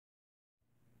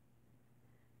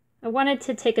I wanted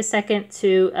to take a second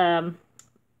to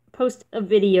post a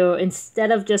video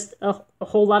instead of just a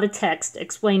whole lot of text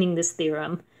explaining this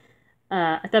theorem.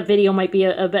 I thought video might be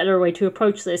a better way to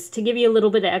approach this, to give you a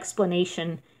little bit of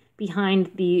explanation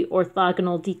behind the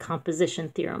orthogonal decomposition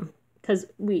theorem, because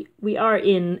we are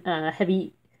in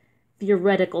heavy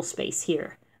theoretical space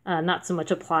here, not so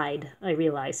much applied, I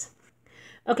realize.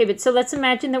 Okay, but so let's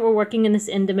imagine that we're working in this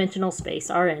n-dimensional space,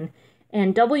 Rn,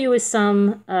 and W is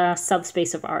some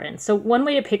subspace of Rn. So one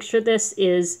way to picture this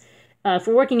is, if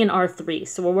we're working in R3,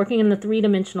 so we're working in the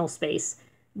three-dimensional space,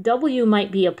 W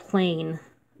might be a plane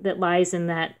that lies in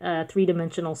that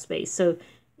three-dimensional space. So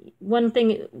one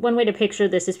way to picture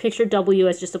this is picture W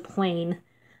as just a plane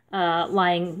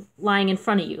lying in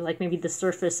front of you, like maybe the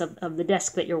surface of the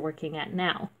desk that you're working at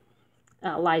now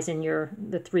lies in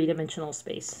the three-dimensional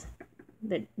space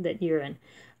that you're in.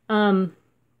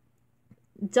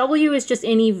 W is just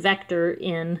any vector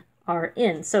in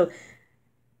Rn. So,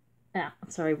 I'm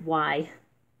sorry, Y.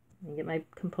 Let me get my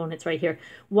components right here.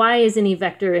 Y is any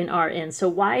vector in Rn. So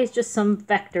Y is just some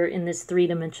vector in this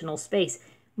three-dimensional space.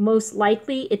 Most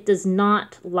likely, it does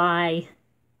not lie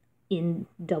in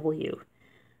W.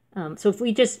 So if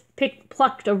we just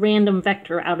plucked a random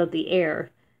vector out of the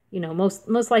air, you know,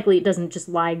 most likely it doesn't just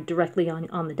lie directly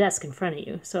on the desk in front of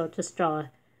you. So just draw a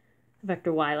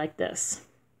vector Y like this.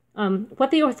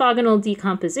 What the orthogonal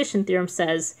decomposition theorem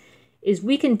says is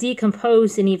we can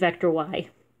decompose any vector Y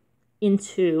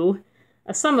into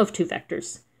a sum of two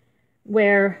vectors,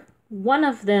 where one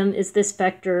of them is this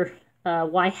vector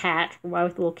Y hat, or Y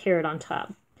with a little caret on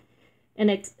top.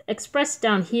 And it's expressed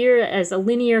down here as a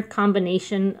linear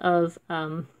combination of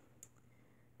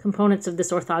components of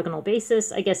this orthogonal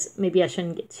basis. I guess maybe I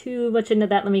shouldn't get too much into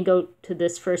that. Let me go to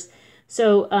this first.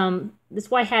 So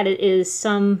this Y hat is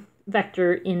some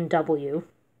vector in W.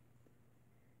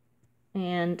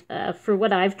 And for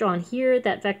what I've drawn here,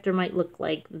 that vector might look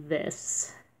like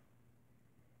this.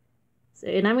 So,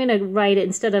 and I'm going to write it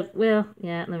instead of, well,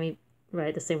 yeah, let me write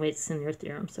it the same way it's in your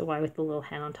theorem. So Y with the little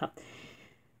hat on top.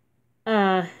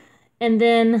 And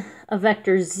then a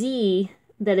vector Z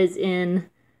that is in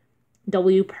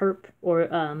W perp, or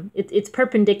it's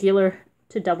perpendicular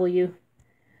to W.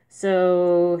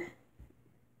 So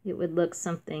it would look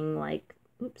something like,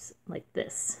 oops, like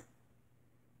this.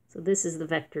 So this is the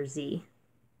vector Z.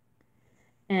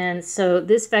 And so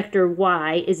this vector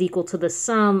Y is equal to the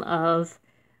sum of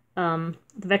the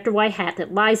vector Y hat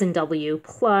that lies in W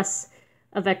plus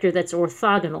a vector that's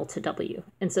orthogonal to W.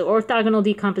 And so orthogonal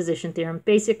decomposition theorem,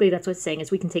 basically that's what it's saying,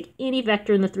 is we can take any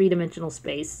vector in the three-dimensional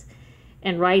space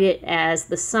and write it as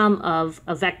the sum of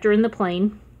a vector in the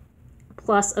plane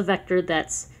plus a vector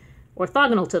that's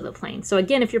orthogonal to the plane. So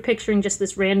again, if you're picturing just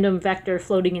this random vector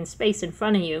floating in space in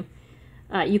front of you,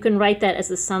 you can write that as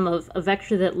the sum of a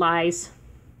vector that lies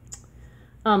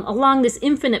along this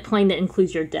infinite plane that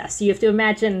includes your desk. So you have to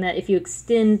imagine that if you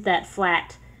extend that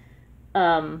flat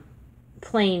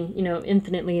plane, you know,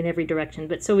 infinitely in every direction.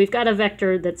 But so we've got a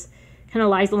vector that's kind of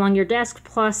lies along your desk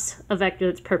plus a vector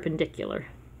that's perpendicular.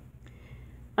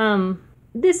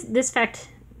 This fact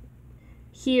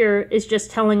here is just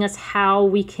telling us how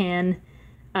we can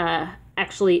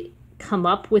actually come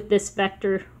up with this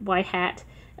vector Y hat.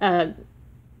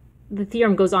 The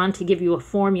theorem goes on to give you a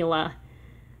formula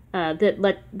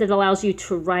that allows you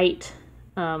to write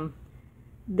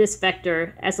this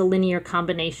vector as a linear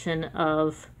combination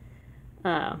of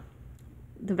the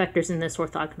vectors in this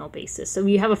orthogonal basis. So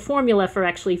you have a formula for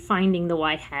actually finding the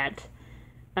Y hat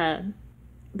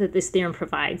that this theorem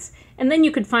provides. And then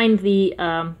you could find the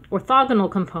orthogonal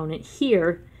component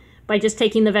here by just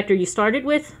taking the vector you started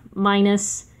with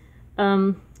minus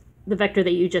the vector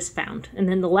that you just found. And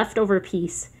then the leftover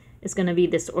piece is going to be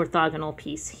this orthogonal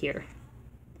piece here.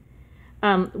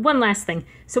 One last thing.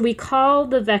 So we call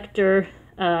the vector,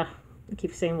 I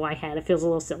keep saying Y hat, it feels a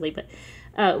little silly, but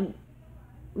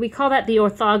we call that the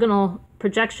orthogonal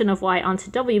projection of Y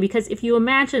onto W, because if you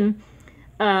imagine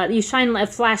you shine a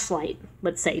flashlight,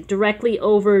 let's say, directly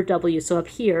over W, so up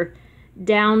here,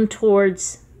 down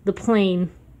towards the plane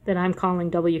that I'm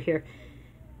calling W here,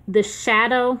 the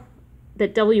shadow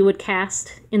that W would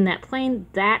cast in that plane,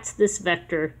 that's this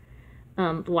vector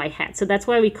Y hat. So that's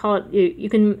why we call it, you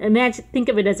can think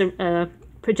of it as a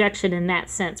projection in that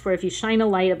sense, where if you shine a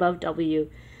light above W,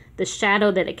 the shadow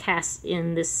that it casts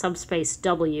in this subspace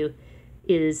W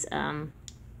is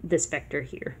this vector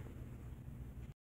here.